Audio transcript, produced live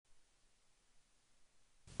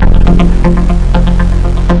This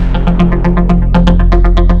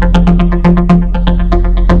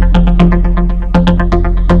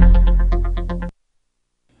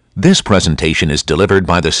presentation is delivered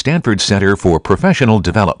by the Stanford Center for Professional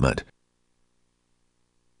Development.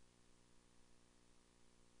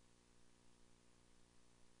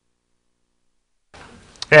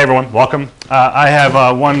 Hey everyone, welcome. I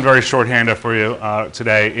have one very short handout for you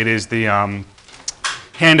today. It is the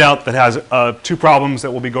handout that has two problems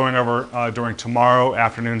that we'll be going over during tomorrow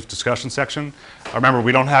afternoon's discussion section. Remember,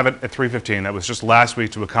 we don't have it at 3:15. That was just last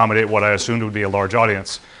week to accommodate what I assumed would be a large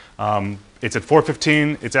audience. It's at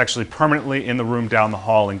 4:15. It's actually permanently in the room down the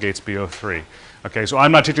hall in Gates B03. Okay, so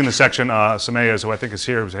I'm not teaching the section. Samaya, who I think is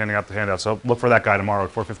here, who's handing out the handout. So look for that guy tomorrow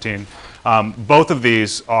at 4:15. Both of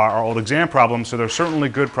these are old exam problems, so they're certainly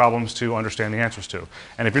good problems to understand the answers to.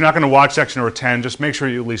 And if you're not going to watch section or attend, just make sure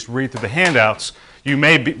you at least read through the handouts. You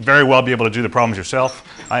may very well be able to do the problems yourself,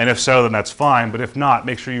 and if so, then that's fine. But if not,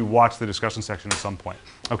 make sure you watch the discussion section at some point.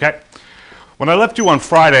 Okay? When I left you on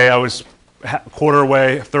Friday, I was third of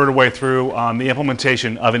way through the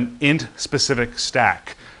implementation of an int-specific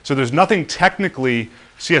stack. So there's nothing technically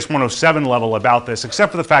CS107 level about this,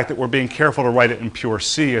 except for the fact that we're being careful to write it in pure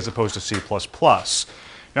C as opposed to C++.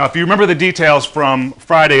 Now, if you remember the details from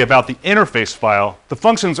Friday about the interface file, the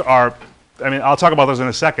functions are, I'll talk about those in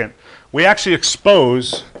a second. We actually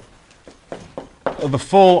expose the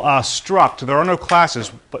full struct. There are no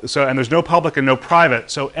classes, and there's no public and no private.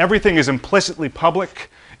 So everything is implicitly public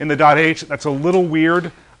in the .h. That's a little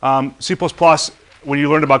weird. C++, when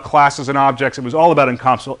you learned about classes and objects, it was all about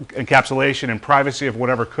encapsulation and privacy of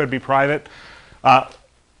whatever could be private.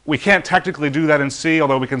 We can't technically do that in C,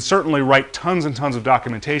 although we can certainly write tons and tons of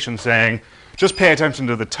documentation saying, just pay attention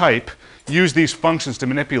to the type, use these functions to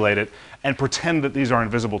manipulate it, and pretend that these are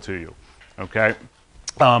invisible to you. Okay?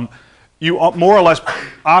 You more or less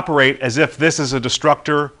operate as if this is a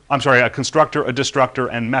constructor, a destructor,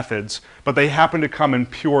 and methods, but they happen to come in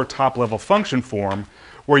pure top-level function form,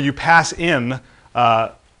 where you pass in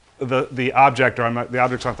the object, or the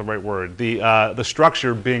object's not the right word, the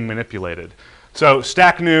structure being manipulated. So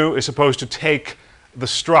stack new is supposed to take the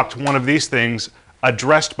struct, one of these things,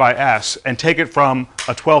 addressed by S, and take it from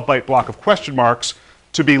a 12-byte block of question marks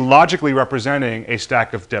to be logically representing a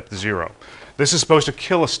stack of depth 0. This is supposed to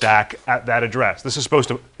kill a stack at that address. This is supposed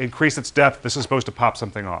to increase its depth. This is supposed to pop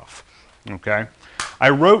something off. Okay? I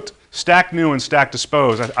wrote stack new and stack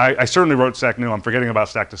dispose. I certainly wrote stack new. I'm forgetting about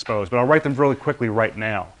stack dispose, but I'll write them really quickly right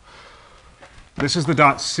now. This is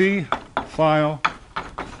the .c file,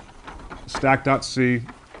 stack.c,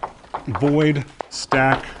 void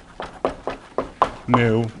stack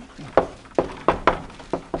new,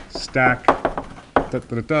 stack,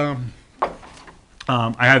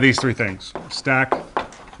 I have these three things. Stack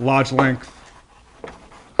log length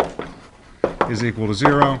is equal to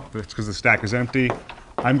 0. That's because the stack is empty.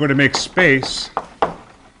 I'm going to make space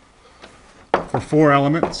for 4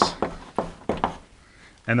 elements.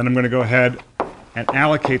 And then I'm going to go ahead and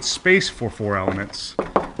allocate space for 4 elements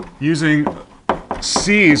using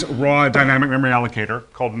C's raw dynamic memory allocator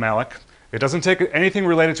called malloc. It doesn't take anything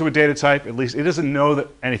related to a data type. At least it doesn't know that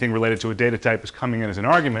anything related to a data type is coming in as an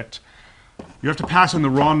argument. You have to pass in the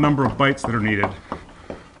raw number of bytes that are needed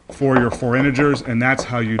for your 4 integers, and that's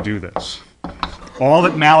how you do this. All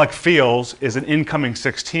that malloc feels is an incoming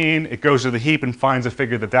 16. It goes to the heap and finds a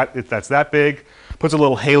figure that's that big, puts a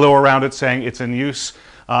little halo around it saying it's in use,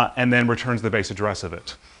 and then returns the base address of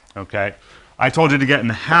it. Okay? I told you to get in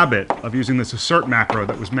the habit of using this assert macro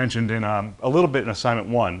that was mentioned in a little bit in assignment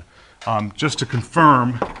 1, just to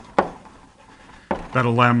confirm that a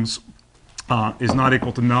lems is not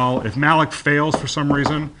equal to null. If malloc fails for some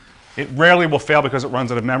reason, it rarely will fail because it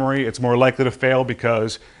runs out of memory. It's more likely to fail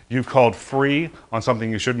because you've called free on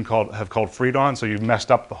something you shouldn't have called freed on, so you've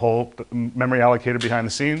messed up the whole memory allocator behind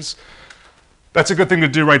the scenes. That's a good thing to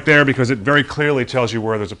do right there because it very clearly tells you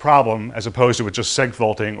where there's a problem, as opposed to it just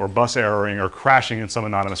segfaulting or bus erroring or crashing in some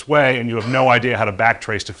anonymous way, and you have no idea how to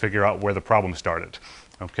backtrace to figure out where the problem started.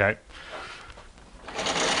 Okay?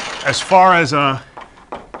 As far as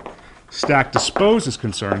stack dispose is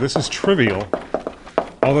concerned, this is trivial,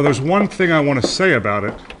 although there's one thing I want to say about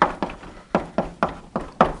it.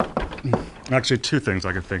 Actually, 2 things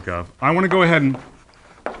I can think of. I want to go ahead and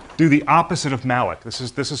do the opposite of malloc.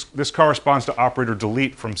 This corresponds to operator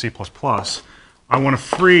delete from C++. I want to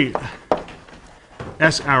free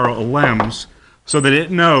S arrow lems so that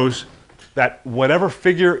it knows that whatever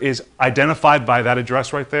figure is identified by that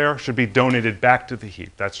address right there should be donated back to the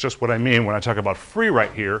heap. That's just what I mean when I talk about free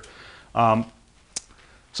right here.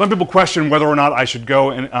 Some people question whether or not I should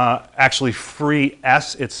go and actually free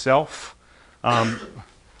S itself.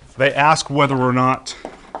 they ask whether or not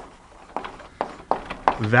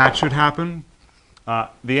that should happen.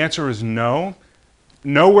 The answer is no.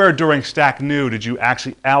 Nowhere during stack new did you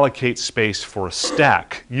actually allocate space for a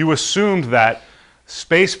stack. You assumed that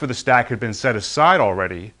space for the stack had been set aside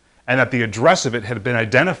already and that the address of it had been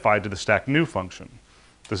identified to the stack new function.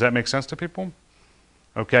 Does that make sense to people?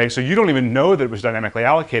 Okay, so you don't even know that it was dynamically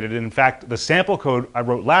allocated. And in fact, the sample code I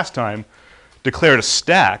wrote last time declared a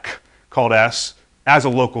stack called S as a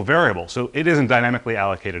local variable. So it isn't dynamically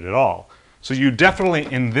allocated at all. So you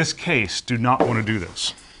definitely, in this case, do not want to do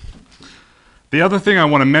this. The other thing I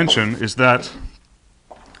want to mention is that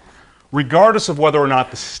regardless of whether or not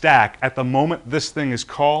the stack, at the moment this thing is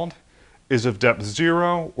called, is of depth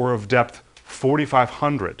 0 or of depth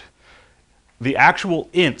 4,500, the actual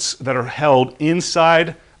ints that are held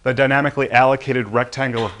inside the dynamically allocated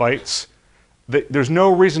rectangle of bytes, there's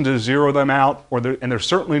no reason to zero them out, and there's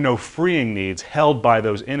certainly no freeing needs held by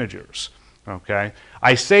those integers. Okay?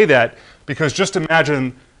 I say that because just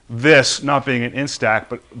imagine this not being an int stack,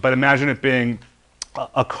 but imagine it being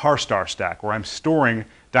a car star stack where I'm storing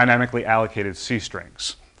dynamically allocated C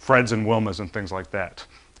strings, Freds and Wilmas and things like that.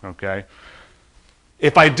 Okay?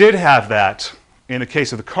 If I did have that, in the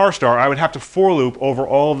case of the car star, I would have to for loop over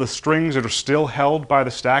all of the strings that are still held by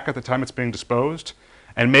the stack at the time it's being disposed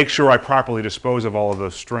and make sure I properly dispose of all of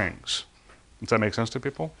those strings. Does that make sense to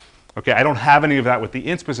people? Okay, I don't have any of that with the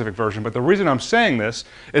int-specific version, but the reason I'm saying this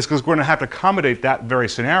is because we're going to have to accommodate that very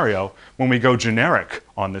scenario when we go generic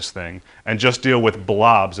on this thing and just deal with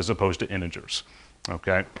blobs as opposed to integers.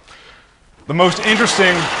 Okay? The most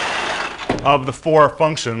interesting of the four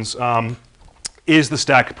functions is the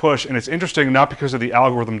stack push, and it's interesting not because of the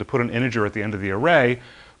algorithm to put an integer at the end of the array,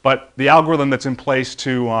 but the algorithm that's in place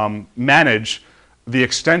to manage the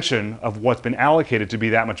extension of what's been allocated to be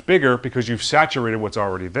that much bigger because you've saturated what's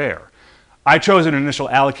already there. I chose an initial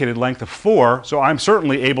allocated length of 4, so I'm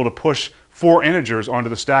certainly able to push 4 integers onto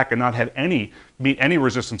the stack and not have meet any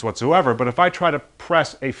resistance whatsoever, but if I try to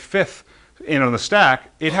press a 5th in on the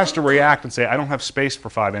stack, it has to react and say, I don't have space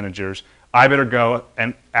for 5 integers, I better go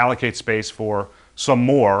and allocate space for some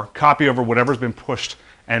more, copy over whatever's been pushed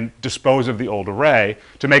and dispose of the old array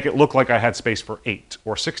to make it look like I had space for 8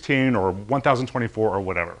 or 16 or 1024 or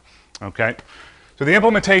whatever. Okay? So the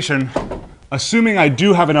implementation, assuming I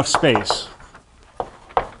do have enough space,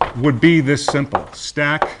 would be this simple.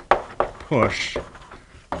 Stack push,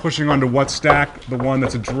 pushing onto what stack? The one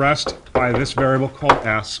that's addressed by this variable called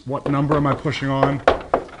S. What number am I pushing on?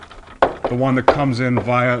 The one that comes in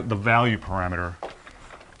via the value parameter.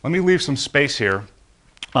 Let me leave some space here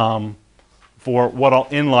for what I'll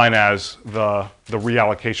inline as the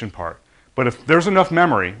reallocation part. But if there's enough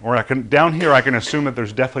memory, or down here I can assume that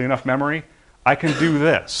there's definitely enough memory, I can do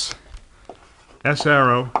this. S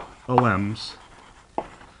arrow allems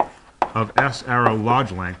of S arrow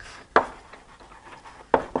log length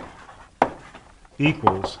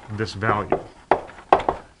equals this value.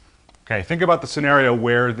 Okay, think about the scenario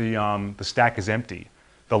where the stack is empty.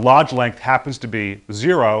 The log length happens to be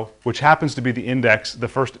 0, which happens to be the index,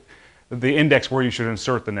 the index where you should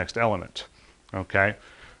insert the next element. Okay?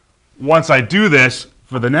 Once I do this,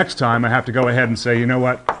 for the next time, I have to go ahead and say, you know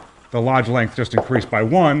what? The log length just increased by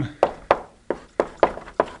 1.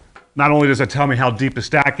 Not only does it tell me how deep the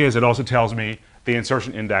stack is, it also tells me the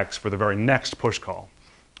insertion index for the very next push call.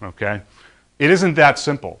 Okay? It isn't that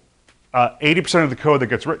simple. 80% of the code that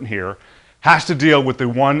gets written here has to deal with the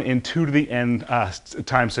 1 and 2 to the n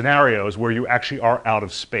time scenarios where you actually are out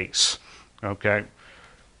of space. Okay?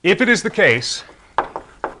 If it is the case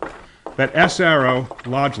that S arrow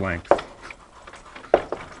log length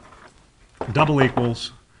double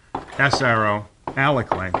equals S arrow alloc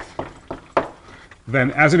length,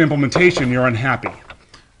 then as an implementation you're unhappy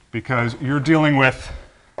because you're dealing with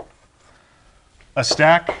a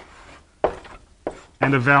stack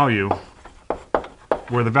and a value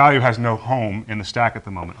where the value has no home in the stack at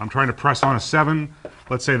the moment. I'm trying to press on a 7.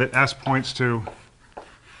 Let's say that S points to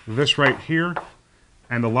this right here,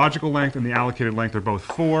 and the logical length and the allocated length are both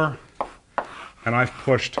 4, and I've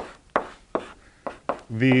pushed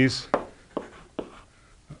these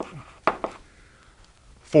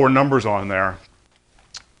 4 numbers on there.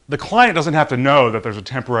 The client doesn't have to know that there's a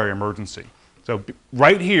temporary emergency. So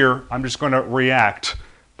right here, I'm just going to react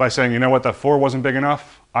by saying, you know what, that 4 wasn't big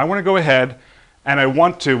enough. I want to go ahead and I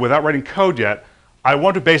want to, without writing code yet, I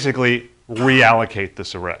want to basically reallocate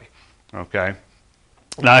this array. Okay?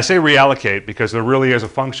 Now I say reallocate because there really is a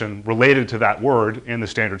function related to that word in the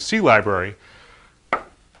standard C library.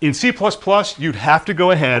 In C++, you'd have to go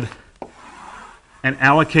ahead and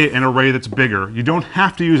allocate an array that's bigger. You don't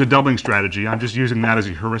have to use a doubling strategy. I'm just using that as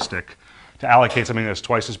a heuristic to allocate something that's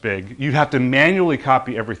twice as big, you'd have to manually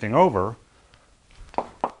copy everything over.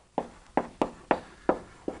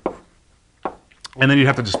 And then you'd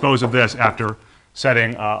have to dispose of this after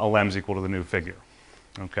setting a lems equal to the new figure.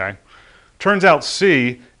 Okay? Turns out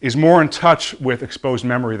C is more in touch with exposed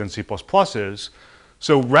memory than C++ is.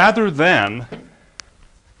 So rather than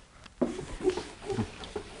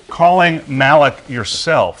calling malloc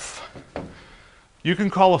yourself, you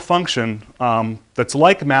can call a function that's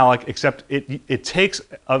like malloc, except it takes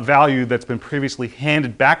a value that's been previously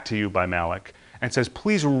handed back to you by malloc and says,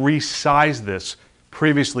 please resize this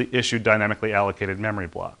previously issued dynamically allocated memory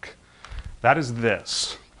block. That is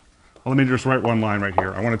this. Well, let me just write one line right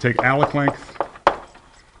here. I want to take alloc length,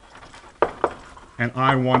 and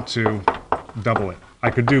I want to double it. I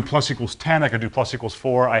could do plus equals 10, I could do plus equals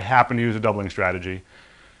 4. I happen to use a doubling strategy.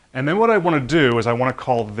 And then what I want to do is I want to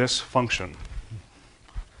call this function.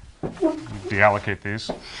 Deallocate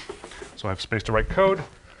these, so I have space to write code.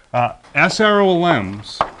 S arrow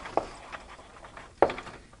lems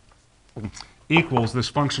equals this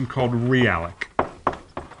function called realloc.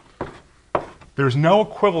 There's no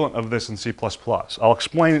equivalent of this in C++. I'll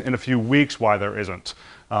explain in a few weeks why there isn't.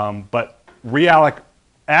 But realloc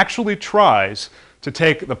actually tries to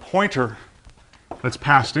take the pointer that's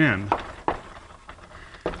passed in,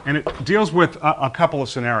 and it deals with a couple of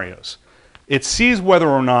scenarios. It sees whether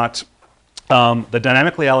or not the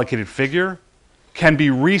dynamically allocated figure can be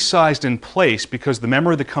resized in place because the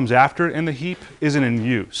memory that comes after it in the heap isn't in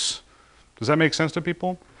use. Does that make sense to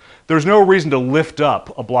people? There's no reason to lift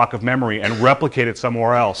up a block of memory and replicate it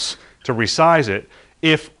somewhere else to resize it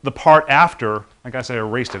if the part after, I guess I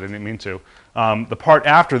erased it, I didn't mean to, the part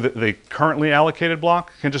after the currently allocated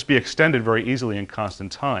block can just be extended very easily in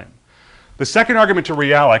constant time. The second argument to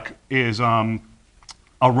realloc is a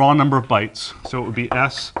raw number of bytes, so it would be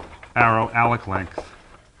S arrow alloc length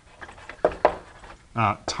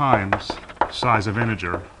times size of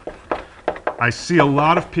integer. I see a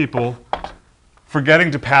lot of people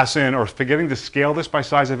forgetting to pass in or forgetting to scale this by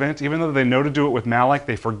size of int. Even though they know to do it with malloc,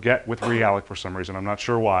 they forget with realloc for some reason. I'm not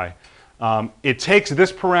sure why. It takes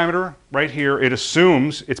this parameter right here, it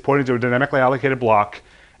assumes it's pointing to a dynamically allocated block,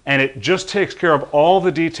 and it just takes care of all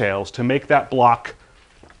the details to make that block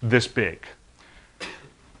this big.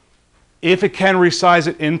 If it can resize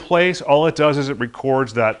it in place, all it does is it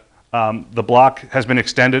records that the block has been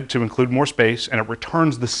extended to include more space, and it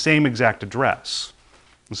returns the same exact address.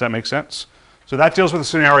 Does that make sense? So that deals with a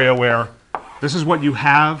scenario where this is what you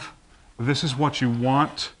have, this is what you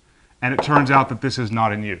want, and it turns out that this is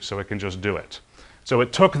not in use, so it can just do it. So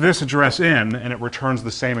it took this address in, and it returns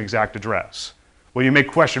the same exact address. Well, you may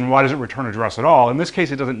question, why does it return address at all? In this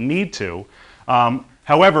case, it doesn't need to.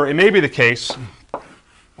 However, it may be the case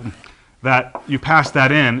that you pass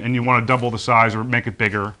that in, and you want to double the size or make it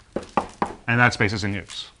bigger, and that space is in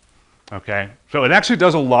use. Okay? So it actually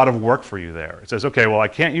does a lot of work for you there. It says, okay, well, I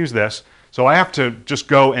can't use this, so I have to just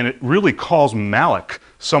go, and it really calls malloc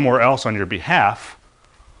somewhere else on your behalf.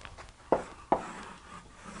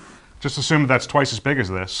 Just assume that's twice as big as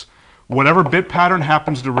this. Whatever bit pattern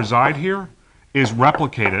happens to reside here is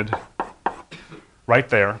replicated right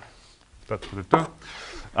there.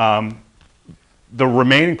 The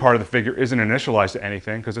remaining part of the figure isn't initialized to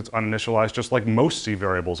anything because it's uninitialized, just like most C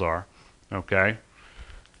variables are. Okay?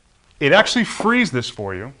 It actually frees this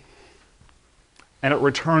for you, and it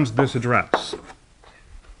returns this address.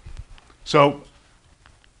 So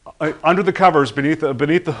under the covers, beneath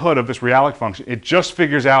the hood of this realloc function, it just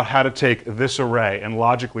figures out how to take this array and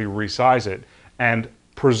logically resize it and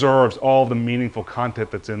preserves all the meaningful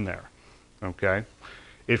content that's in there. Okay?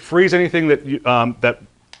 It frees anything that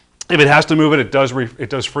if it has to move it, it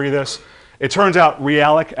does free this. It turns out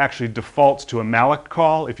realloc actually defaults to a malloc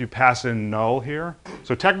call if you pass in null here.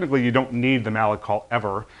 So technically, you don't need the malloc call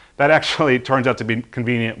ever. That actually turns out to be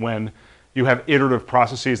convenient when you have iterative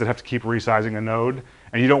processes that have to keep resizing a node,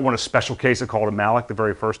 and you don't want a special case of call to malloc the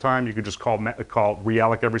very first time. You could just call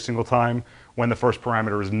realloc every single time when the first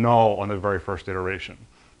parameter is null on the very first iteration.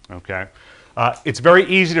 Okay? It's very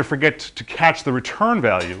easy to forget to catch the return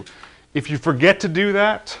value. If you forget to do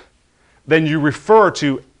that, then you refer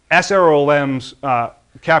to sROLEMS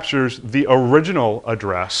captures the original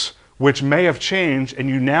address, which may have changed, and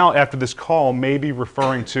you now, after this call, may be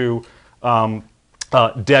referring to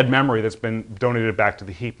dead memory that's been donated back to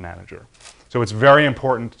the heap manager. So it's very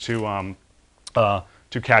important to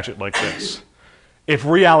catch it like this. If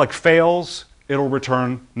realloc fails, it'll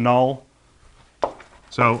return null.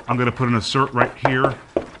 So I'm going to put an assert right here.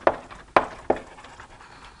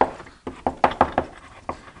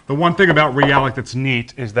 The one thing about realloc that's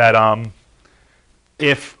neat is that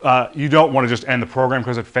if you don't want to just end the program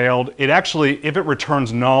because it failed, it actually, if it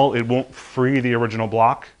returns null, it won't free the original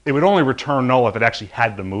block. It would only return null if it actually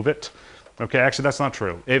had to move it. Okay, actually that's not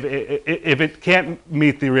true. If it can't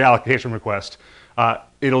meet the reallocation request,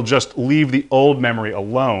 it'll just leave the old memory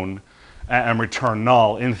alone and return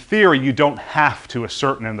null. In theory, you don't have to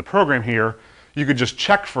assert and end the program here. You could just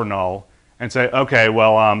check for null and say, okay,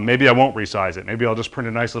 well, maybe I won't resize it. Maybe I'll just print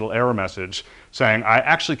a nice little error message saying, I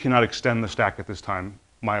actually cannot extend the stack at this time.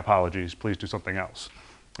 My apologies, please do something else.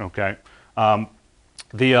 Okay.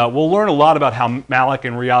 We'll learn a lot about how malloc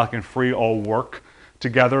and realloc and free all work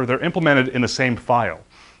together. They're implemented in the same file.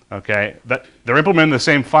 Okay. They're implemented in the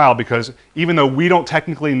same file because even though we don't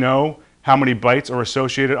technically know how many bytes are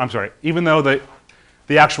associated, I'm sorry, even though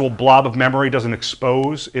the actual blob of memory doesn't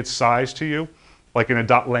expose its size to you, like in a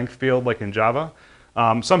dot length field, like in Java.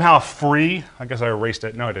 Somehow free, I guess I erased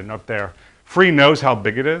it. No, I didn't, up there. Free knows how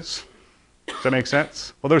big it is. Does that make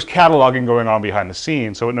sense? Well, there's cataloging going on behind the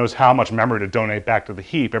scenes, so it knows how much memory to donate back to the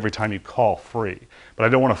heap every time you call free. But I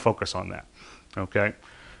don't want to focus on that, okay?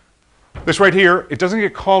 This right here, it doesn't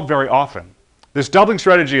get called very often. This doubling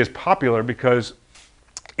strategy is popular because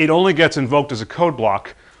it only gets invoked as a code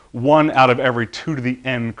block 1 out of every 2 to the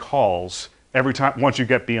n calls every time, once you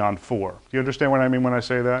get beyond 4. Do you understand what I mean when I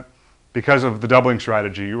say that? Because of the doubling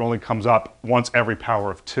strategy, it only comes up once every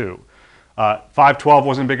power of 2. 512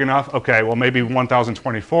 wasn't big enough? Okay, well maybe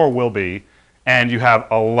 1024 will be, and you have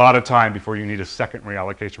a lot of time before you need a second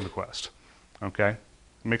reallocation request. Okay,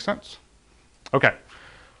 makes sense? Okay.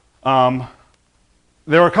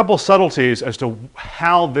 There are a couple subtleties as to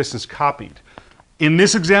how this is copied. In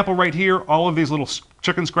this example right here, all of these little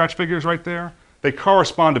chicken scratch figures right there, they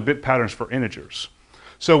correspond to bit patterns for integers.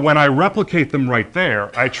 So when I replicate them right there,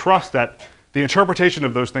 I trust that the interpretation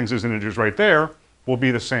of those things as integers right there will be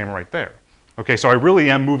the same right there. Okay, so I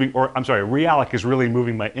really am moving, or I'm sorry, realloc is really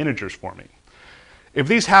moving my integers for me. If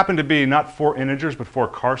these happen to be not 4 integers, but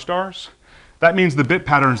 4 char stars, that means the bit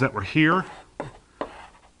patterns that were here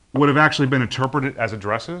would have actually been interpreted as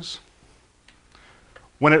addresses.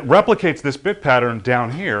 When it replicates this bit pattern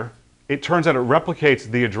down here, it turns out it replicates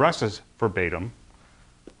the addresses verbatim.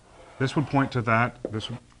 This would point to that,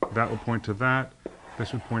 that would point to that,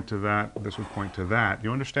 this would point to that, this would point to that.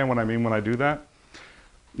 You understand what I mean when I do that?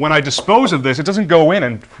 When I dispose of this, it doesn't go in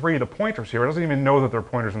and free the pointers here. It doesn't even know that they're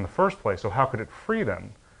pointers in the first place, so how could it free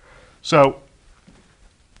them? So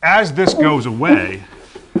as this goes away,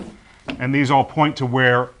 and these all point to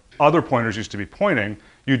where other pointers used to be pointing,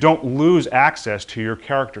 you don't lose access to your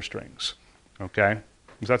character strings. Okay?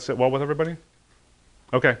 Does that sit well with everybody?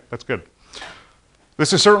 Okay, that's good.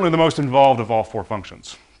 This is certainly the most involved of all 4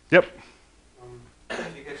 functions. Yep?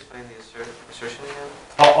 If you could explain the assertion again?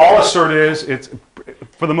 All assert is, it's,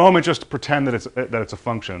 for the moment, just pretend that it's a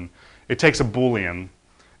function. It takes a Boolean.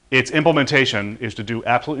 Its implementation is to do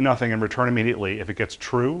absolutely nothing and return immediately if it gets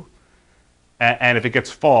true. And if it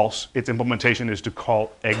gets false, its implementation is to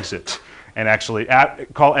call exit. And actually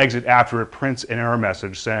call exit after it prints an error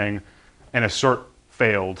message saying an assert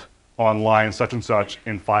failed on line such and such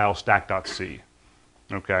in file stack.c.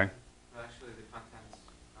 Okay? Actually, the contents,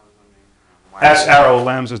 I was wondering S arrow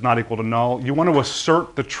lems is not equal to null. You want to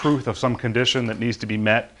assert the truth of some condition that needs to be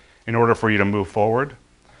met in order for you to move forward.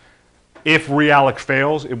 If realloc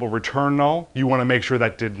fails, it will return null. You want to make sure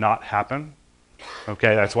that did not happen.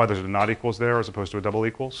 Okay, that's why there's a not equals there as opposed to a double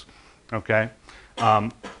equals. Okay.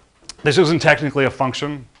 This isn't technically a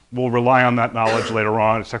function. We'll rely on that knowledge later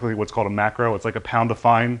on. It's technically what's called a macro. It's like a pound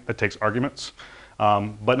define that takes arguments.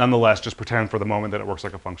 But nonetheless, just pretend for the moment that it works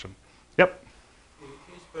like a function. Yep? The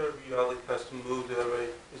case where realloc has to move the array,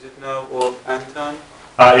 is it now all and time?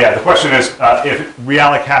 Yeah, the question is, if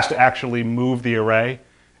realloc has to actually move the array,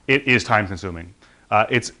 it is time consuming.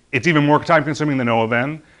 It's even more time consuming than O of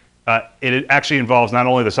n. It actually involves not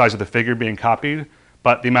only the size of the figure being copied,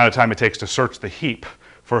 but the amount of time it takes to search the heap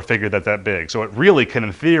for a figure that's that big. So it really can,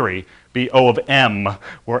 in theory, be O of m,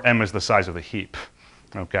 where m is the size of the heap.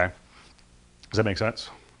 Okay? Does that make sense?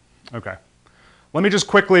 Okay. Let me just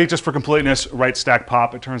quickly, just for completeness, write stack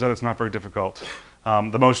pop. It turns out it's not very difficult.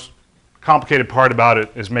 The most complicated part about it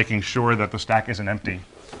is making sure that the stack isn't empty.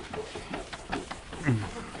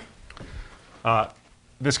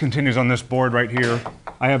 This continues on this board right here.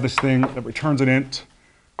 I have this thing that returns an int,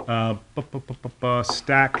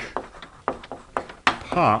 stack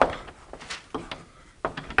pop.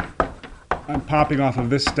 I'm popping off of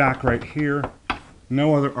this stack right here.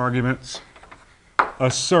 No other arguments.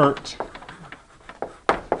 Assert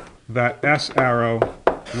that s arrow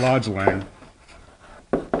log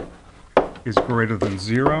is greater than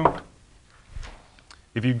 0.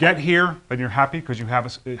 If you get here, then you're happy because you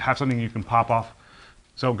have something you can pop off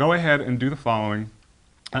So go ahead and do the following.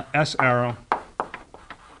 S arrow,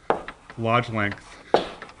 log length,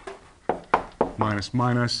 minus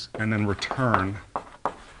minus, and then return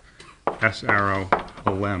S arrow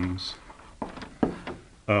the lems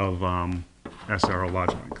of S arrow log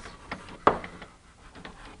length.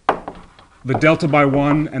 The delta by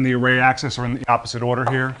 1 and the array axis are in the opposite order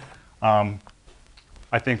here.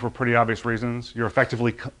 I think for pretty obvious reasons. You're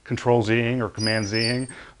effectively control-Zing or command-Zing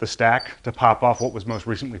the stack to pop off what was most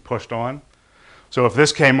recently pushed on. So if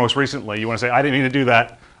this came most recently, you want to say, I didn't mean to do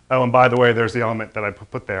that. Oh, and by the way, there's the element that I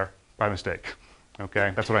put there by mistake.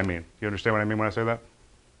 Okay, that's what I mean. You understand what I mean when I say that?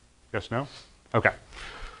 Yes, no? Okay.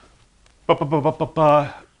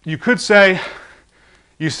 You could say,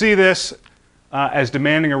 you see this as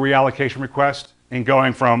demanding a reallocation request and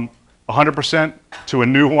going from 100% to a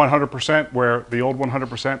new 100% where the old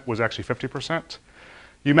 100% was actually 50%.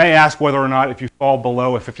 You may ask whether or not if you fall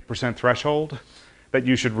below a 50% threshold that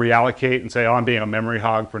you should reallocate and say, oh, I'm being a memory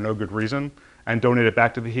hog for no good reason and donate it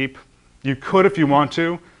back to the heap. You could if you want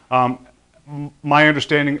to. My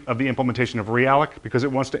understanding of the implementation of realloc, because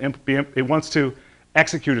it wants to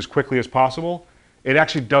execute as quickly as possible, it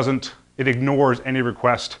actually doesn't, it ignores any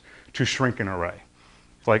request to shrink an array.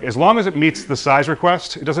 It's like, as long as it meets the size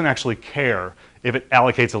request, it doesn't actually care if it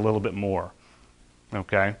allocates a little bit more,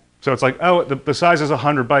 okay? So it's like, oh, the size is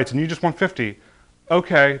 100 bytes and you just want 50.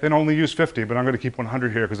 Okay, then only use 50, but I'm going to keep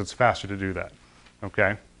 100 here because it's faster to do that,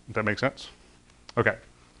 okay? Does that make sense? Okay. There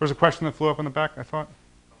was a question that flew up in the back, I thought?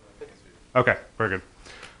 Okay, very good.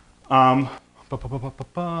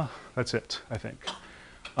 That's it, I think.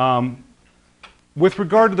 With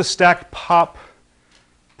regard to the stack pop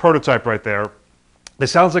prototype right there,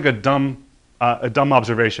 this sounds like a dumb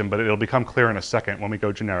observation, but it'll become clear in a second when we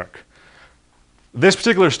go generic. This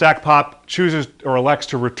particular stack pop chooses or elects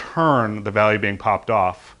to return the value being popped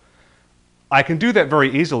off. I can do that very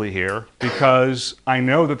easily here because I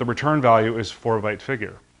know that the return value is 4-byte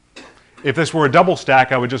figure. If this were a double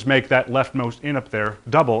stack, I would just make that leftmost in up there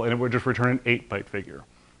double, and it would just return an 8-byte figure.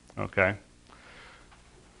 Okay.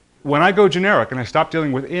 When I go generic and I stop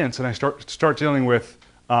dealing with ints and I start dealing with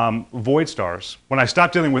void stars, when I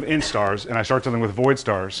stop dealing with int stars and I start dealing with void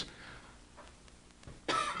stars,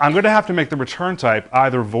 I'm going to have to make the return type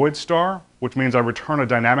either void star, which means I return a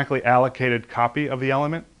dynamically allocated copy of the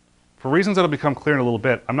element. For reasons that will become clear in a little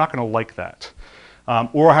bit, I'm not going to like that.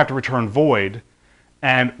 Or I have to return void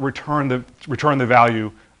and return the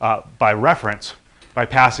value by reference by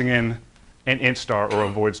passing in an int star or a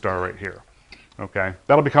void star right here. Okay,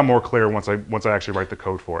 that'll become more clear once I actually write the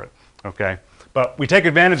code for it. Okay, but we take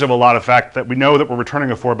advantage of a lot of fact that we know that we're returning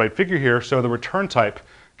a 4-byte figure here, so the return type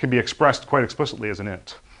can be expressed quite explicitly as an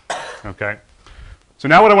int. Okay, so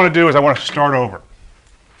now what I want to do is I want to start over,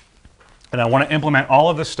 and I want to implement all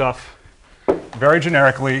of this stuff very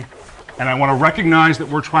generically. And I want to recognize that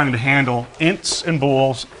we're trying to handle ints and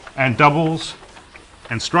bools and doubles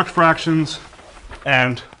and struct fractions,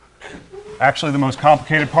 and actually the most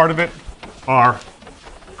complicated part of it are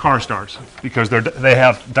char stars because they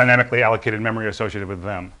have dynamically allocated memory associated with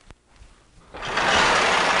them.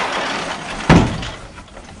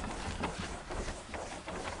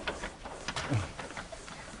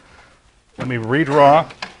 Let me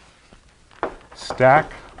redraw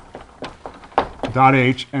stack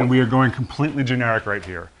 .h, and we are going completely generic right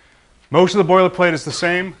here. Most of the boilerplate is the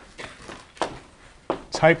same.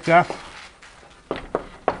 Type def,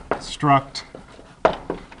 struct,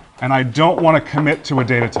 and I don't want to commit to a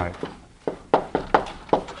data type.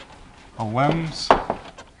 A lems.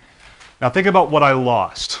 Now think about what I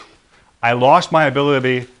lost. I lost my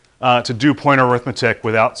ability to do pointer arithmetic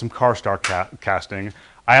without some char star casting.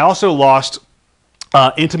 I also lost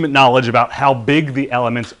intimate knowledge about how big the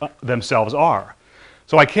elements themselves are.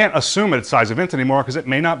 So I can't assume it's size of int anymore because it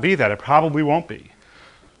may not be that. It probably won't be.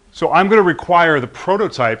 So I'm going to require the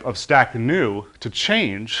prototype of stack new to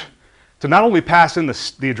change to not only pass in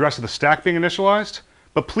the address of the stack being initialized,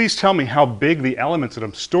 but please tell me how big the elements that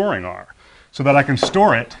I'm storing are so that I can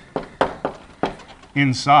store it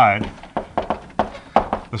inside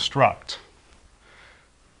the struct.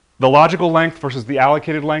 The logical length versus the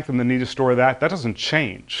allocated length and the need to store that doesn't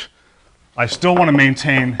change. I still want to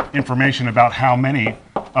maintain information about how many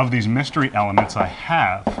of these mystery elements I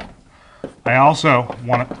have. I also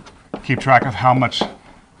want to keep track of how much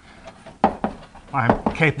I'm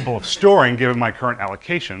capable of storing given my current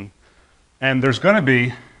allocation. And there's going to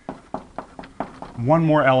be one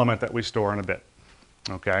more element that we store in a bit.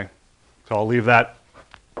 Okay? So I'll leave that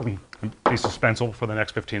be suspenseful for the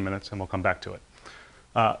next 15 minutes and we'll come back to it.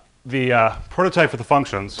 The prototype for the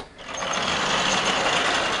functions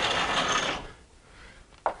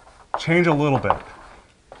change a little bit.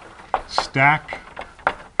 stack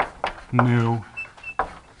new,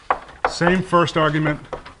 same first argument,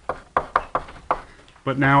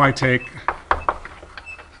 but now I take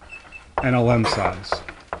an LM size.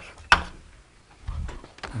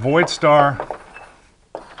 Void star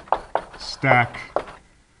stack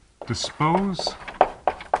dispose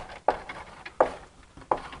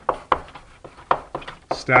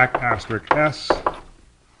stack asterisk S.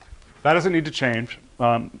 That doesn't need to change.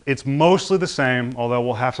 It's mostly the same, although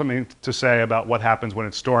we'll have something to say about what happens when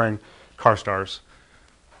it's storing car stars.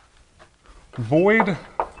 Void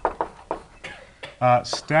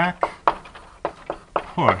stack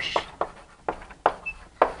push.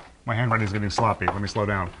 My handwriting is getting sloppy. Let me slow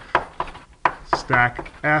down.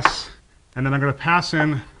 Stack S, and then I'm going to pass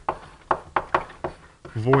in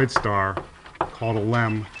void star called a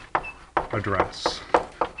lem address.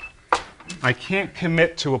 I can't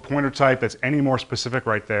commit to a pointer type that's any more specific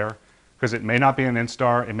right there, because it may not be an int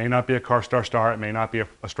star, it may not be a car star star, it may not be a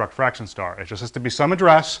struct fraction star. It just has to be some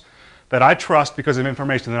address that I trust, because of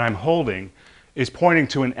information that I'm holding, is pointing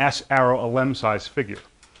to an S arrow lem size figure.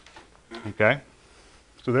 Okay?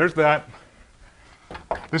 So there's that.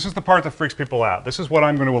 This is the part that freaks people out. This is what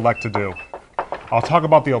I'm going to elect to do. I'll talk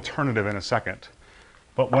about the alternative in a second.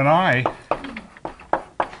 But when I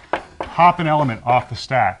pop an element off the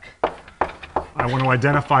stack, I want to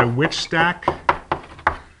identify which stack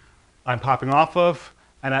I'm popping off of,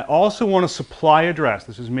 and I also want to supply address.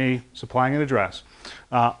 This is me supplying an address.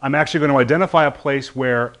 I'm actually going to identify a place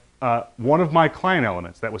where one of my client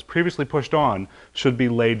elements that was previously pushed on should be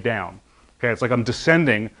laid down. Okay, it's like I'm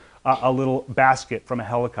descending a little basket from a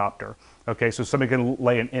helicopter. Okay, so somebody can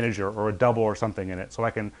lay an integer or a double or something in it, so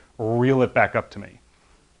I can reel it back up to me.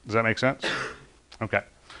 Does that make sense? Okay.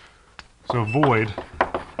 So void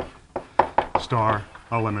star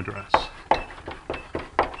lem address.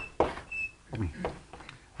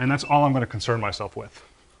 And that's all I'm going to concern myself with.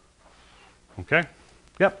 Okay?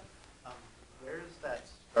 Yep. Where is that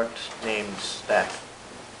struct named stack?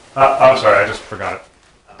 I'm sorry, I just forgot it.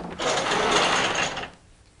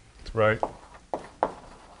 It's right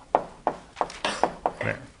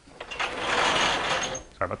there.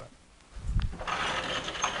 Sorry about that.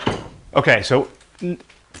 Okay, so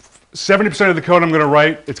 70% of the code I'm going to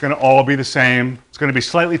write, it's going to all be the same. It's going to be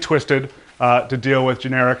slightly twisted to deal with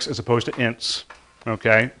generics as opposed to ints.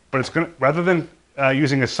 Okay, but it's going to, rather than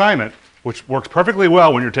using assignment, which works perfectly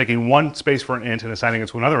well when you're taking one space for an int and assigning it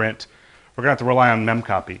to another int, we're going to have to rely on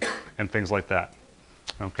memcopy and things like that.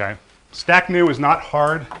 Okay, stack new is not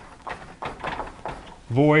hard.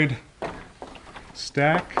 Void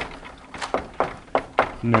stack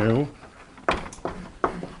new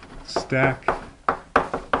stack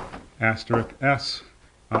asterisk S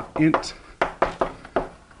int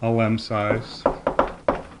lem size.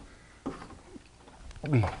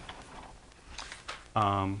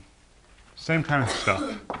 Same kind of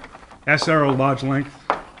stuff. S arrow lodge length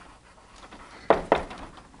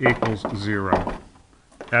equals 0.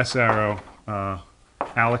 S arrow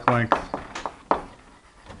alloc length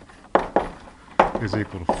is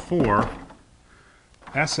equal to 4.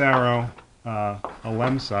 S arrow a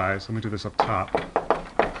lem size, let me do this up top,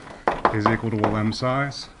 is equal to a lem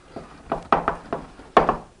size.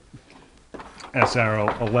 S arrow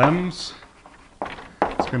a lems,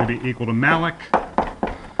 it's going to be equal to malloc.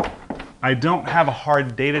 I don't have a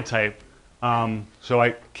hard data type, so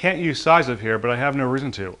I can't use size of here, but I have no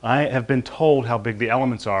reason to. I have been told how big the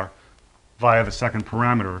elements are via the second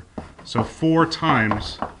parameter. So 4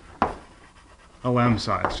 times a lem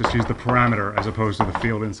size. Just use the parameter as opposed to the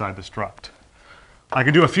field inside the struct. I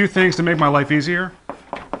can do a few things to make my life easier.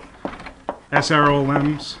 S arrow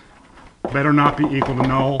lems better not be equal to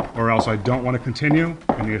null, or else I don't want to continue,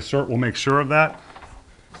 and the assert will make sure of that.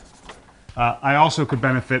 I also could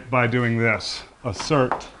benefit by doing this.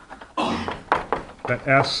 Assert that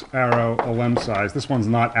S arrow a lem size. This one's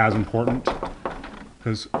not as important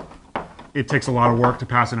because it takes a lot of work to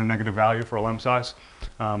pass in a negative value for a lem size.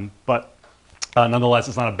 But nonetheless,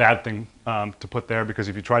 it's not a bad thing to put there, because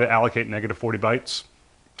if you try to allocate negative 40 bytes,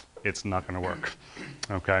 it's not going to work.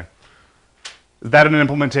 Okay. That in an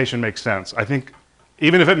implementation makes sense. I think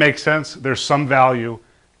even if it makes sense, there's some value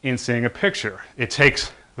in seeing a picture. It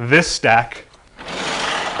takes this stack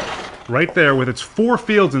right there with its 4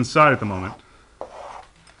 fields inside at the moment.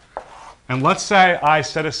 And let's say I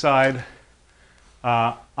set aside,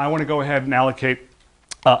 I want to go ahead and allocate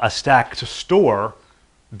a stack to store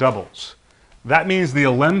doubles. That means the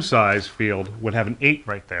lem size field would have an 8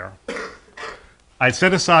 right there. I'd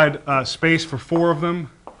set aside space for 4 of them.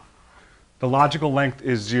 The logical length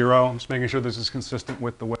is 0. I'm just making sure this is consistent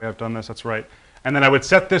with the way I've done this. That's right. And then I would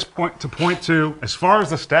set this point to, as far as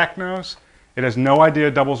the stack knows, it has no idea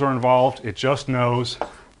doubles are involved. It just knows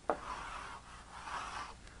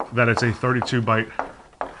that it's a 32-byte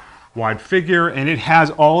wide figure, and it has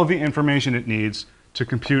all of the information it needs to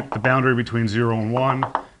compute the boundary between 0 and 1,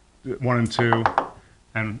 1 and 2,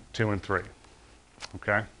 and 2 and 3.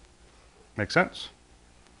 Okay? Make sense?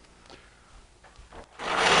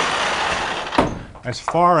 As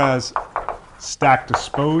far as stack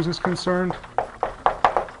dispose is concerned,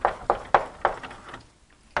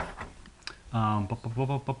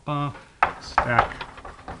 stack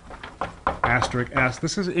asterisk S.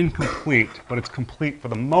 This is incomplete, but it's complete for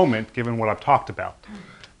the moment given what I've talked about.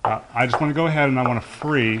 I just want to go ahead and I want to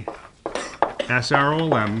free S arrow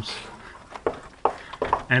LMs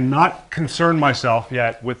and not concern myself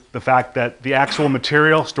yet with the fact that the actual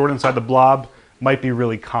material stored inside the blob might be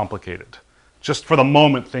really complicated. Just for the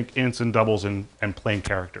moment, think ints and doubles and plain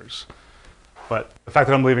characters. But the fact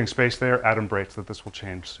that I'm leaving space there adumbrates that this will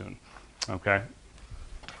change soon. Okay?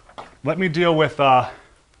 Let me deal with,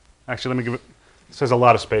 actually let me give it, it says a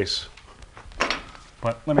lot of space.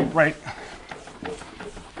 But let me write,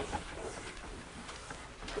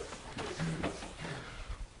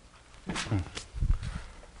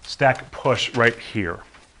 stack push right here.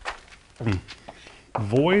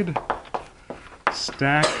 Void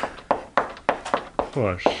stack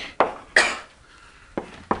push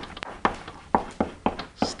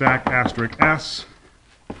stack asterisk S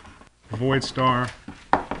void star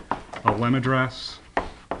a lem address.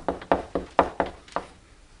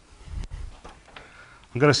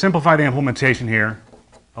 I'm going to simplify the implementation here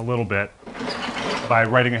a little bit by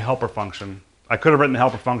writing a helper function. I could have written the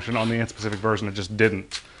helper function on the int specific version, it just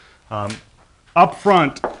didn't. Up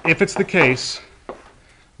front, if it's the case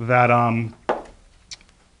that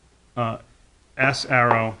S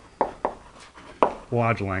arrow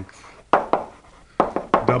log length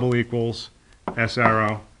double equals S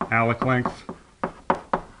arrow alloc length,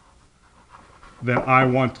 then I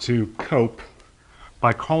want to cope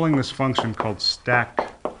by calling this function called stack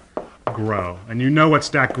grow. And you know what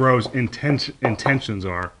stack grow's intentions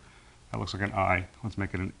are. That looks like an I. Let's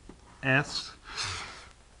make it an S.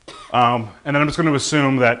 And then I'm just going to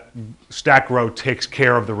assume that stack grow takes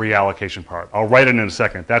care of the reallocation part. I'll write it in a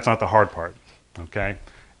second. That's not the hard part. Okay?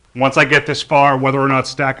 Once I get this far, whether or not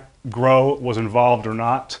stack grow was involved or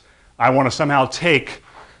not, I want to somehow take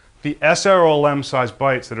the SRLM size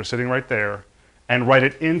bytes that are sitting right there and write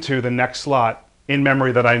it into the next slot in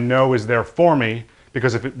memory that I know is there for me,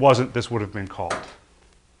 because if it wasn't, this would have been called.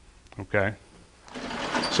 Okay?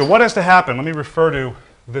 So what has to happen, let me refer to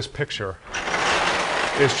this picture,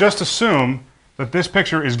 is just assume that this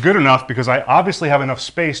picture is good enough because I obviously have enough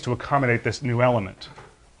space to accommodate this new element.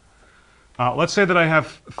 Let's say that I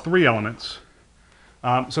have 3 elements,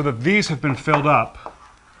 so that these have been filled up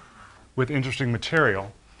with interesting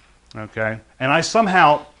material. Okay? And I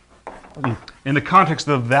somehow, in the context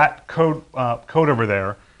of that code over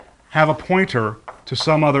there, have a pointer to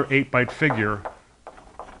some other 8-byte figure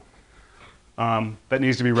that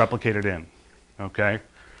needs to be replicated in. Okay?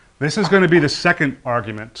 This is going to be the second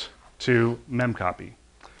argument to memcopy.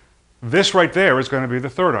 This right there is going to be the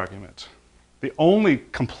third argument. The only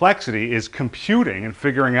complexity is computing and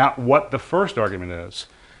figuring out what the first argument is.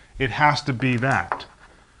 It has to be that.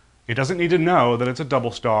 It doesn't need to know that it's a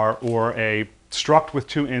double star or a struct with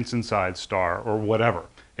 2 ints inside star or whatever.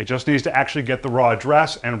 It just needs to actually get the raw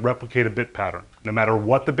address and replicate a bit pattern. No matter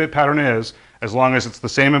what the bit pattern is, as long as it's the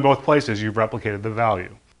same in both places, you've replicated the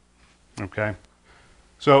value. Okay?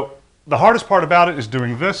 So the hardest part about it is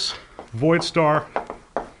doing this. Void star,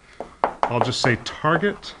 I'll just say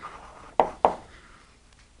target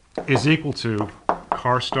is equal to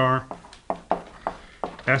car star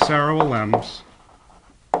S arrow LMs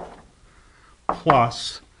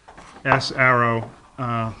plus S arrow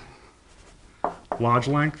log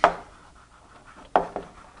length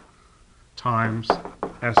times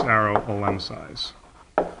S arrow LM size.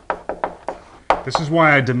 This is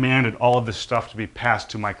why I demanded all of this stuff to be passed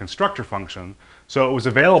to my constructor function, so it was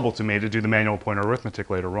available to me to do the manual pointer arithmetic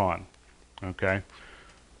later on. Okay?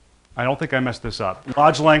 I don't think I messed this up.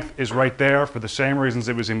 Log length is right there for the same reasons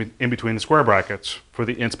it was in between the square brackets for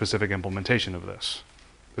the int-specific implementation of this.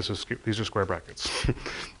 These are square brackets.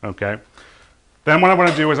 Okay? Then what I want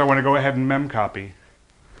to do is I want to go ahead and memcopy.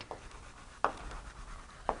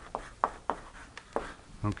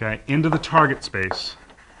 Okay, into the target space,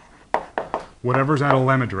 whatever's at a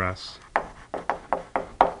lem address.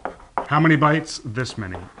 How many bytes? This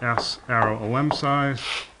many. S arrow lem size.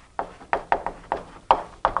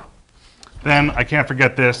 Then I can't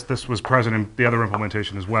forget this. This was present in the other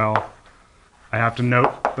implementation as well. I have to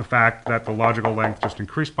note the fact that the logical length just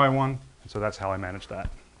increased by 1, so that's how I manage that.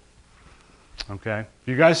 Okay,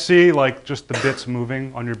 you guys see like just the bits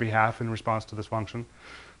moving on your behalf in response to this function?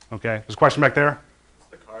 Okay, there's a question back there?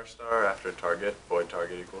 The car star after target, void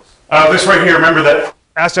target equals? This right here, remember that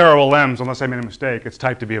SROLMs, unless I made a mistake, it's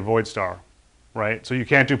typed to be a void star, right? So you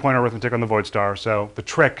can't do pointer arithmetic on the void star. So the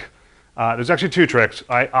trick, there's actually 2 tricks.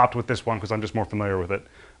 I opt with this one because I'm just more familiar with it.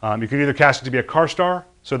 You can either cast it to be a car star,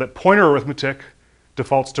 so that pointer arithmetic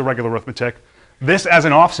defaults to regular arithmetic. This as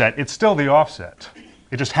an offset, it's still the offset.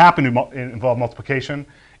 It just happened to involve multiplication.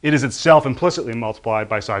 It is itself implicitly multiplied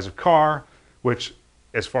by size of car, which,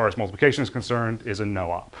 as far as multiplication is concerned, is a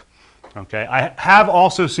no-op. Okay, I have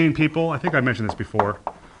also seen people, I think I mentioned this before,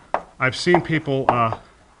 I've seen people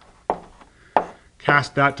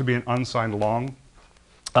cast that to be an unsigned long,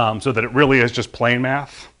 so that it really is just plain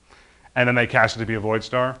math, and then they cast it to be a void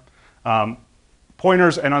star.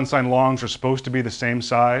 Pointers and unsigned longs are supposed to be the same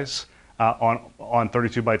size on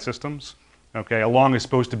 32-byte systems. Okay, a long is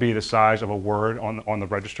supposed to be the size of a word on the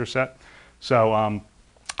register set. So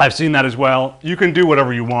I've seen that as well. You can do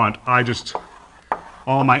whatever you want.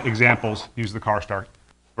 All my examples use the car star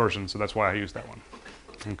version, so that's why I use that one.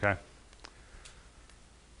 Okay.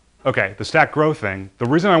 Okay, the stack grow thing. The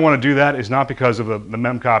reason I want to do that is not because of the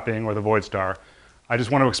mem copying or the void star. I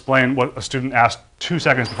just want to explain what a student asked 2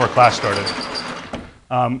 seconds before class started.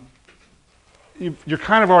 You're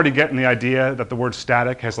kind of already getting the idea that the word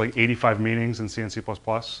static has like 85 meanings in C and C++.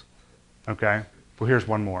 Okay, well here's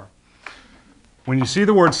one more. When you see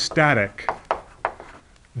the word static,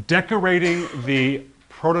 decorating the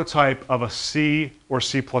prototype of a C or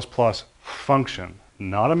C++ function,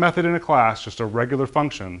 not a method in a class, just a regular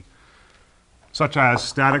function, such as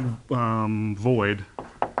static void,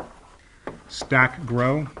 stack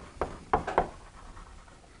grow,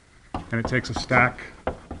 and it takes a stack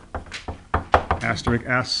asterisk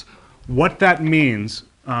s. What that means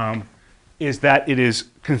is that it is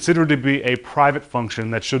considered to be a private function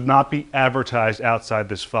that should not be advertised outside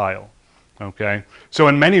this file. Okay, so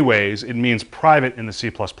in many ways it means private in the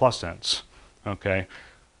C++ sense. Okay,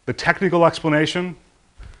 the technical explanation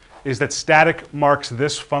is that static marks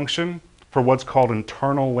this function for what's called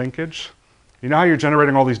internal linkage. You know how you're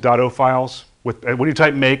generating all these .o files? When you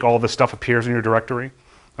type make, all this stuff appears in your directory.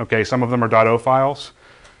 Okay, some of them are .o files.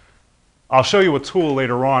 I'll show you a tool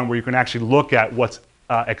later on where you can actually look at what's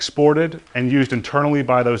exported and used internally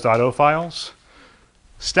by those .o files.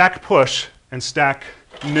 Stack push and stack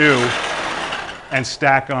new and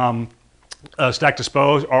stack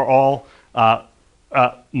dispose are all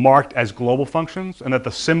marked as global functions, and that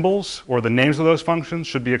the symbols or the names of those functions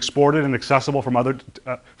should be exported and accessible from other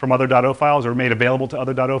 .o files or made available to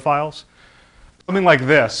other .o files. Something like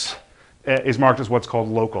this is marked as what's called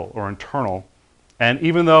local or internal. And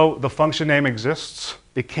even though the function name exists,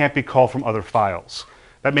 it can't be called from other files.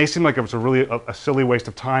 That may seem like it's a silly waste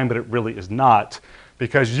of time, but it really is not.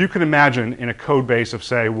 Because you can imagine in a code base of,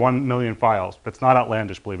 say, 1 million files, that's not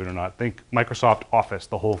outlandish, believe it or not. Think Microsoft Office,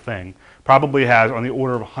 the whole thing, probably has on the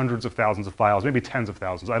order of hundreds of thousands of files, maybe tens of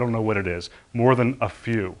thousands, I don't know what it is, more than a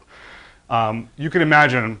few. You can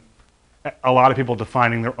imagine a lot of people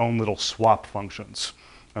defining their own little swap functions.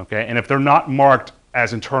 Okay? And if they're not marked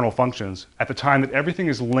as internal functions, at the time that everything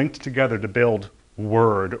is linked together to build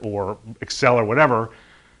Word or Excel or whatever,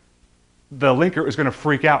 the linker is going to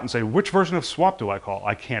freak out and say, which version of swap do I call?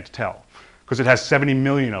 I can't tell, because it has 70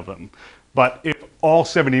 million of them. But if all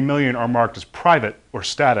 70 million are marked as private or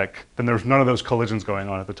static, then there's none of those collisions going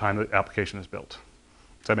on at the time the application is built.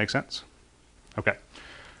 Does that make sense? Okay.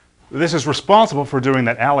 This is responsible for doing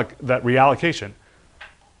that reallocation.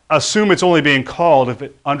 Assume it's only being called if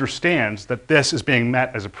it understands that this is being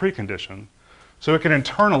met as a precondition. So it can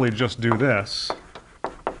internally just do this.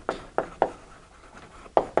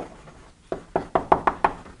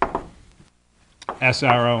 S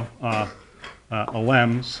arrow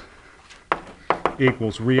lems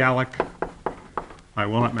equals realloc. I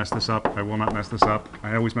will not mess this up. I will not mess this up.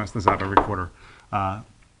 I always mess this up every quarter.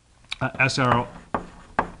 S arrow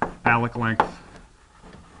alloc length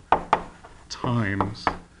times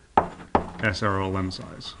S arrow lem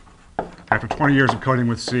size. After 20 years of coding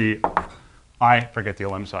with C, I forget the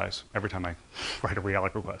lem size every time I write a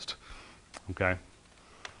realloc request. Okay?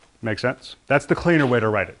 Make sense? That's the cleaner way to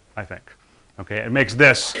write it, I think. Okay? It makes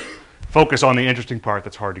this focus on the interesting part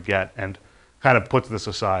that's hard to get and kind of puts this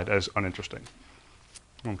aside as uninteresting.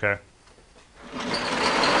 Okay?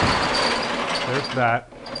 There's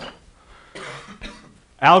that.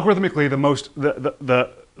 Algorithmically,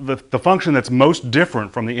 the function that's most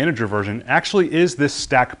different from the integer version actually is this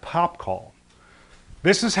stack pop call.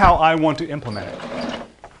 This is how I want to implement it.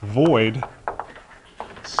 Void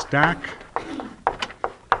stack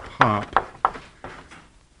pop.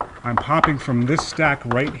 I'm popping from this stack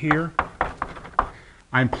right here.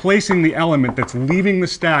 I'm placing the element that's leaving the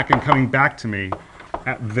stack and coming back to me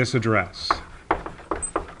at this address.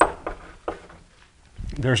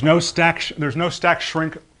 There's no stack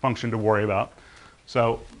shrink function to worry about.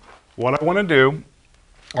 So what I want to do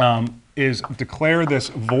is declare this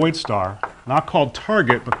void star, not called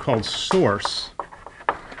target, but called source.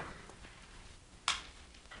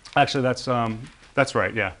 Actually, that's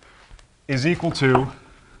right, yeah. Is equal to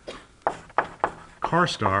car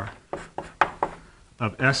star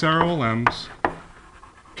of S arrow lems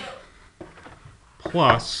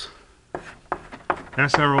plus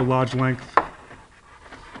S arrow log length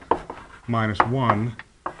minus 1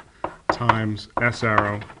 times S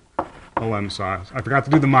arrow lem size. I forgot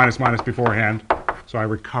to do the minus beforehand, so I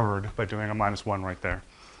recovered by doing a -1 right there.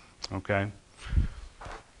 Okay.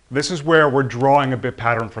 This is where we're drawing a bit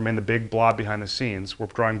pattern from in the big blob behind the scenes. We're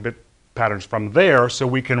drawing bit patterns from there so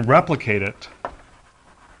we can replicate it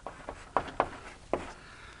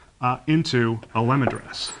into a lem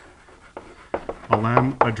address. A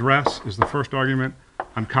lem address is the first argument.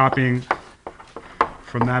 I'm copying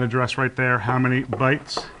from that address right there. How many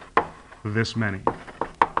bytes? This many.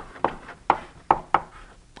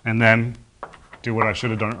 And then do what I should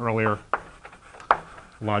have done earlier.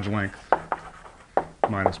 Log length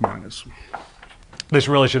minus. This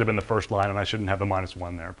really should have been the first line, and I shouldn't have the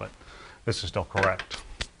 -1 there, but this is still correct.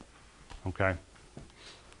 Okay.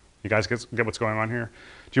 You guys get what's going on here?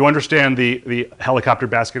 Do you understand the helicopter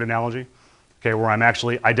basket analogy? Okay, where I'm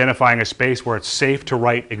actually identifying a space where it's safe to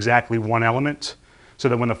write exactly one element, so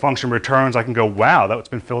that when the function returns, I can go, wow, that's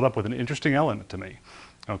been filled up with an interesting element to me.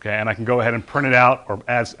 Okay, and I can go ahead and print it out, or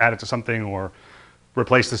add it to something, or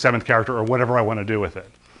replace the 7th character, or whatever I want to do with it.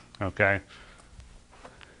 Okay.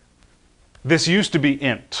 This used to be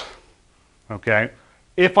int. Okay.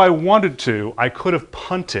 If I wanted to, I could have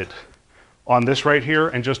punted on this right here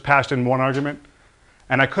and just passed in one argument,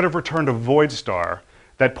 and I could have returned a void star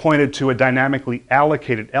that pointed to a dynamically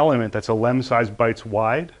allocated element that's a lem size bytes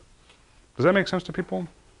wide. Does that make sense to people?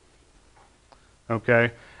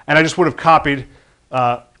 Okay. And I just would have copied,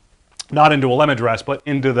 not into a lem address, but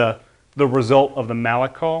into the result of the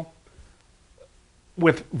malloc call.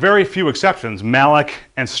 With very few exceptions, malloc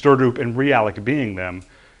and stirdoop and realloc being them,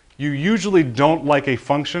 you usually don't like a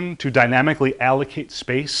function to dynamically allocate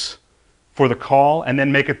space for the call and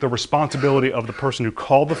then make it the responsibility of the person who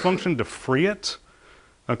called the function to free it.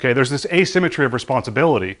 Okay, there's this asymmetry of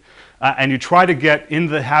responsibility, and you try to get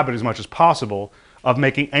into the habit as much as possible of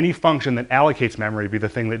making any function that allocates memory be the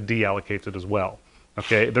thing that deallocates it as well.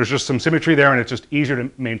 Okay, there's just some symmetry there, and it's just easier to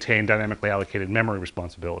maintain dynamically allocated memory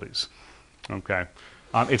responsibilities. Okay,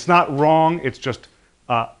 it's not wrong, it's just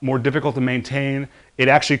more difficult to maintain. It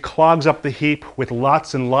actually clogs up the heap with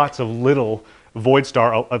lots and lots of little void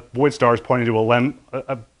stars pointing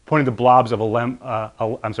to pointing to blobs of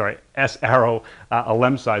S arrow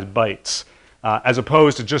lem size bytes, as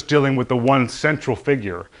opposed to just dealing with the one central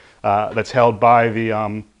figure that's held by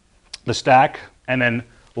the stack, and then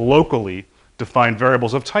locally define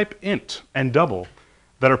variables of type int and double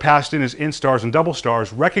that are passed in as int stars and double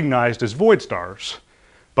stars, recognized as void stars.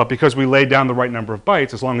 But because we laid down the right number of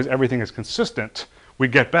bytes, as long as everything is consistent, we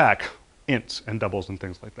get back ints and doubles and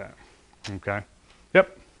things like that. Okay?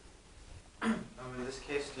 Yep? In this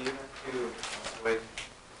case, do you have to void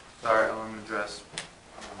star element address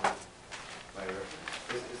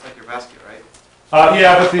it's like your basket, right?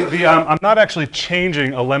 Yeah, but I'm not actually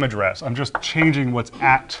changing a lem address. I'm just changing what's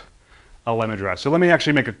at a lem address. So let me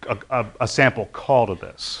actually make a sample call to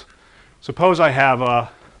this. Suppose I have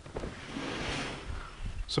a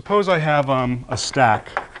stack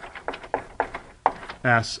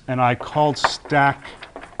S, and I called stack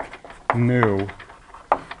new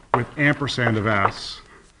with ampersand of S,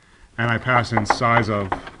 and I pass in size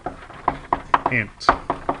of int.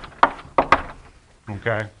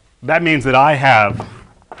 Okay, that means that I have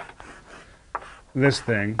this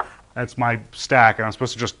thing. That's my stack, and I'm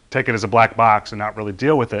supposed to just take it as a black box and not really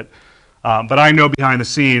deal with it. But I know behind the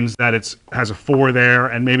scenes that it has a 4 there,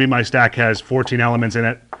 and maybe my stack has 14 elements in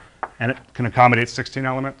it, and it can accommodate 16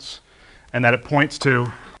 elements, and that it points to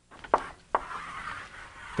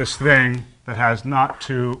this thing that has not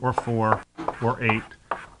 2 or 4 or 8,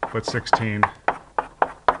 but 16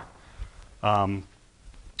 elements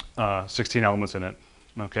in it.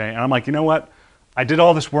 Okay, and I'm like, you know what? I did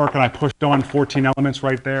all this work and I pushed on 14 elements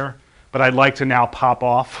right there, but I'd like to now pop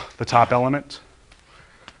off the top element.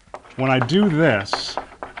 When I do this,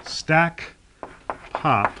 stack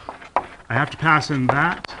pop, I have to pass in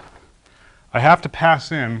that. I have to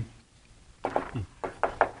pass in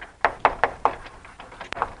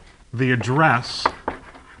the address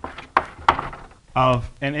of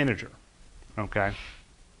an integer. Okay?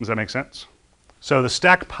 Does that make sense? So the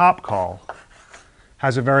stack pop call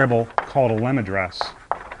has a variable called a lem address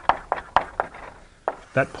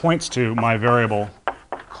that points to my variable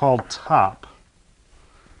called top.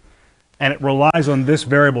 And it relies on this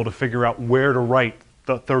variable to figure out where to write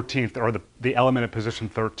the 13th, or the element at position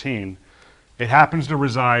 13. It happens to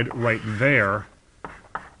reside right there.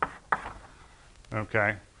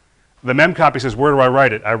 Okay. The memcopy says, where do I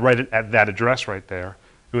write it? I write it at that address right there.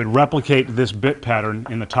 It would replicate this bit pattern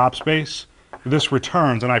in the top space. This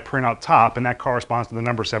returns, and I print out top, and that corresponds to the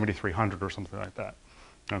number 7300 or something like that.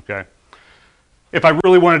 Okay. If I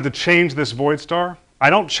really wanted to change this void star, I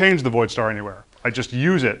don't change the void star anywhere. I just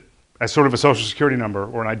use it as sort of a social security number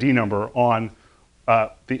or an ID number on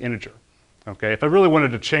the integer. Okay. If I really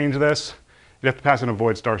wanted to change this, you'd have to pass in a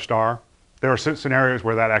void star star. There are scenarios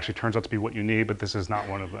where that actually turns out to be what you need, but this is not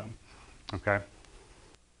one of them. Okay.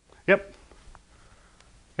 Yep.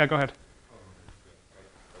 Yeah, go ahead.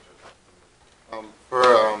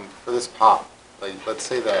 For this pop, like let's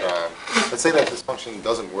say that this function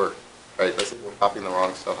doesn't work, right? Let's say we're copying the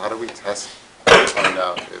wrong stuff. How do we test to find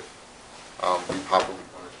out if we pop what we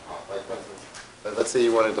wanted to pop? Like for instance, let's say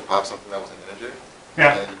you wanted to pop something that was an integer,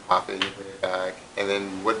 Yeah. and you pop it, you bring it back, and then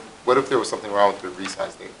what if there was something wrong with the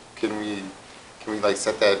resizing? Can we like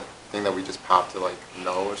set that thing that we just popped to like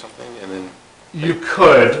no or something, and then You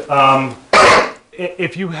could.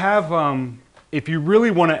 If you have, if you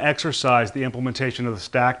really want to exercise the implementation of the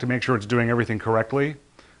stack to make sure it's doing everything correctly,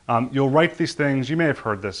 you'll write these things. You may have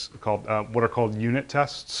heard this called what are called unit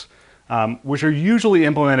tests, which are usually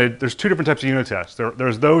implemented. There's two different types of unit tests.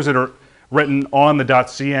 There's those that are written on the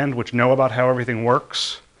 .c end, which know about how everything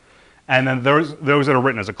works, and then there's those that are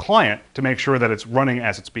written as a client to make sure that it's running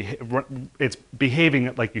as it's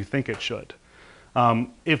behaving like you think it should.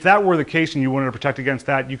 If that were the case and you wanted to protect against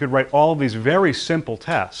that, you could write all of these very simple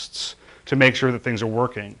tests to make sure that things are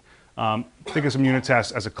working. Think of some unit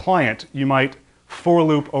tests as a client. You might for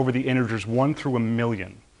loop over the integers 1 through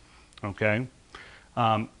 1,000,000. Okay?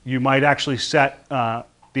 You might actually set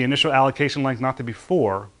the initial allocation length not to be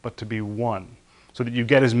 4, but to be 1, so that you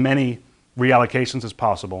get as many reallocations as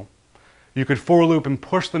possible. You could for loop and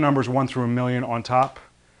push the numbers 1 through 1,000,000 on top.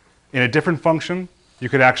 In a different function, you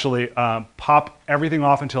could actually pop everything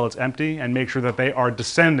off until it's empty and make sure that they are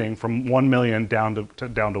descending from 1,000,000 down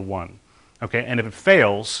to 1. Okay, and if it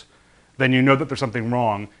fails, then you know that there's something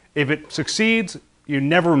wrong. If it succeeds, you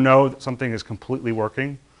never know that something is completely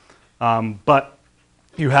working, but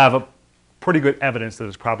you have a pretty good evidence that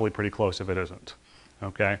it's probably pretty close if it isn't.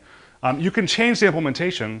 Okay, you can change the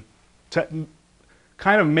implementation to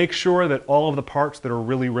kind of make sure that all of the parts that are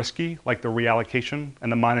really risky, like the reallocation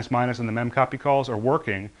and the minus minus and the memcopy calls, are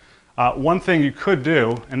working. One thing you could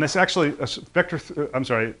do, and this actually,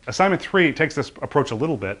 assignment 3 takes this approach a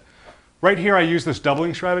little bit. Right here, I use this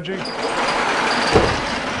doubling strategy.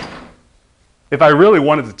 If I really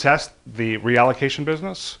wanted to test the reallocation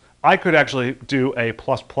business, I could actually do a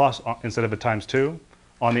 ++ instead of a ×2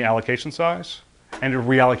 on the allocation size and to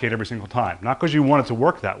reallocate every single time. Not because you want it to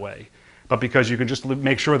work that way, but because you can just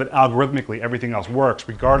make sure that algorithmically everything else works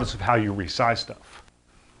regardless of how you resize stuff.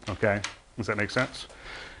 Okay? Does that make sense?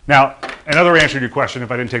 Now, another answer to your question,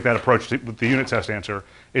 if I didn't take that approach with the unit test answer,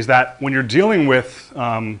 is that when you're dealing with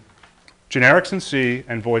generics in C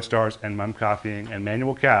and void stars and memcopying and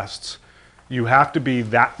manual casts, you have to be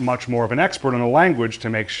that much more of an expert in the language to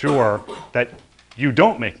make sure that you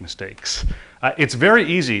don't make mistakes. It's very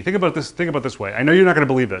easy. Think about this way. I know you're not going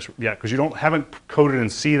to believe this yet because you haven't coded in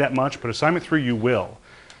C that much, but assignment 3 you will.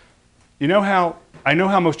 I know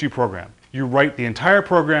how most of you program. You write the entire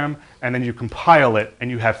program and then you compile it and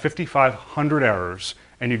you have 5,500 errors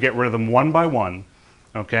and you get rid of them one by one,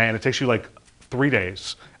 okay? And it takes you like 3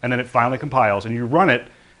 days, and then it finally compiles and you run it,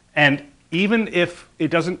 and even if it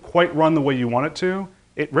doesn't quite run the way you want it to,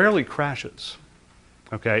 it rarely crashes.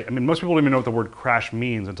 Okay, I mean, most people don't even know what the word crash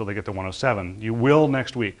means until they get to 107. You will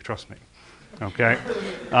next week, trust me. Okay?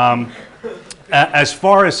 As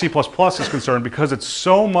far as C++ is concerned, because it's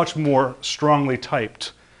so much more strongly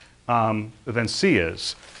typed than C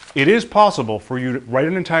is, it is possible for you to write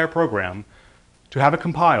an entire program, to have it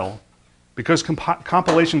compile, because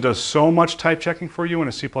compilation does so much type checking for you in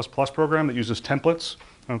a C++ program that uses templates,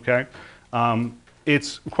 okay?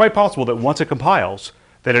 It's quite possible that once it compiles,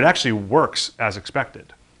 that it actually works as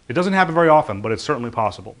expected. It doesn't happen very often, but it's certainly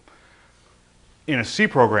possible. In a C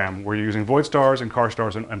program where you're using void stars and char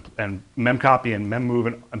stars and memcopy and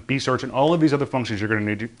memmove and bsearch and all of these other functions you're going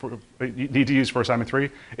to need to use for assignment 3,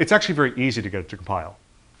 it's actually very easy to get it to compile.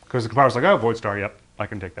 Because the compiler's like, oh, void star, yep, I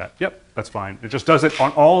can take that. Yep, that's fine. It just does it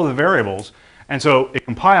on all of the variables. And so it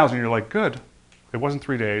compiles, and you're like, good. It wasn't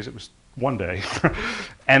 3 days. It was 1 day.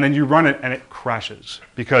 And then you run it, and it crashes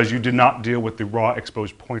because you did not deal with the raw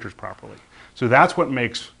exposed pointers properly. So that's what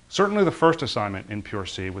makes certainly the first assignment in pure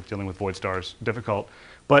C with dealing with void stars difficult.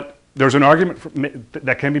 But there's an argument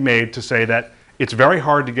that can be made to say that it's very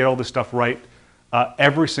hard to get all this stuff right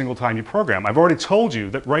every single time you program. I've already told you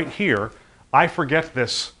that right here, I forget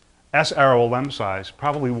this S arrow lem size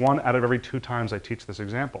probably 1 out of every 2 times I teach this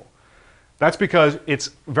example. That's because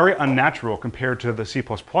it's very unnatural compared to the C++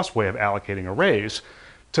 way of allocating arrays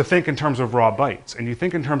to think in terms of raw bytes. And you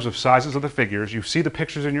think in terms of sizes of the figures, you see the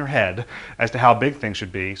pictures in your head as to how big things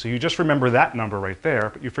should be, so you just remember that number right there,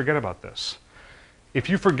 but you forget about this. If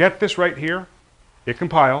you forget this right here, it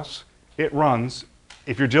compiles, it runs.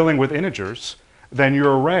 If you're dealing with integers, then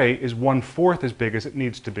your array is 1/4 as big as it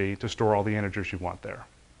needs to be to store all the integers you want there.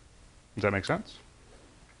 Does that make sense?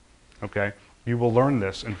 Okay. You will learn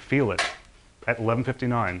this and feel it at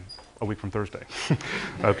 11:59 a week from Thursday.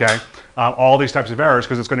 Okay. All these types of errors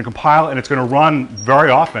because it's going to compile and it's going to run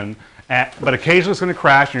very often, but occasionally it's going to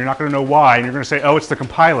crash and you're not going to know why, and you're going to say, oh, it's the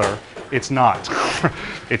compiler. It's not.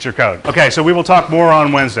 It's your code. Okay, so we will talk more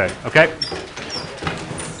on Wednesday. Okay.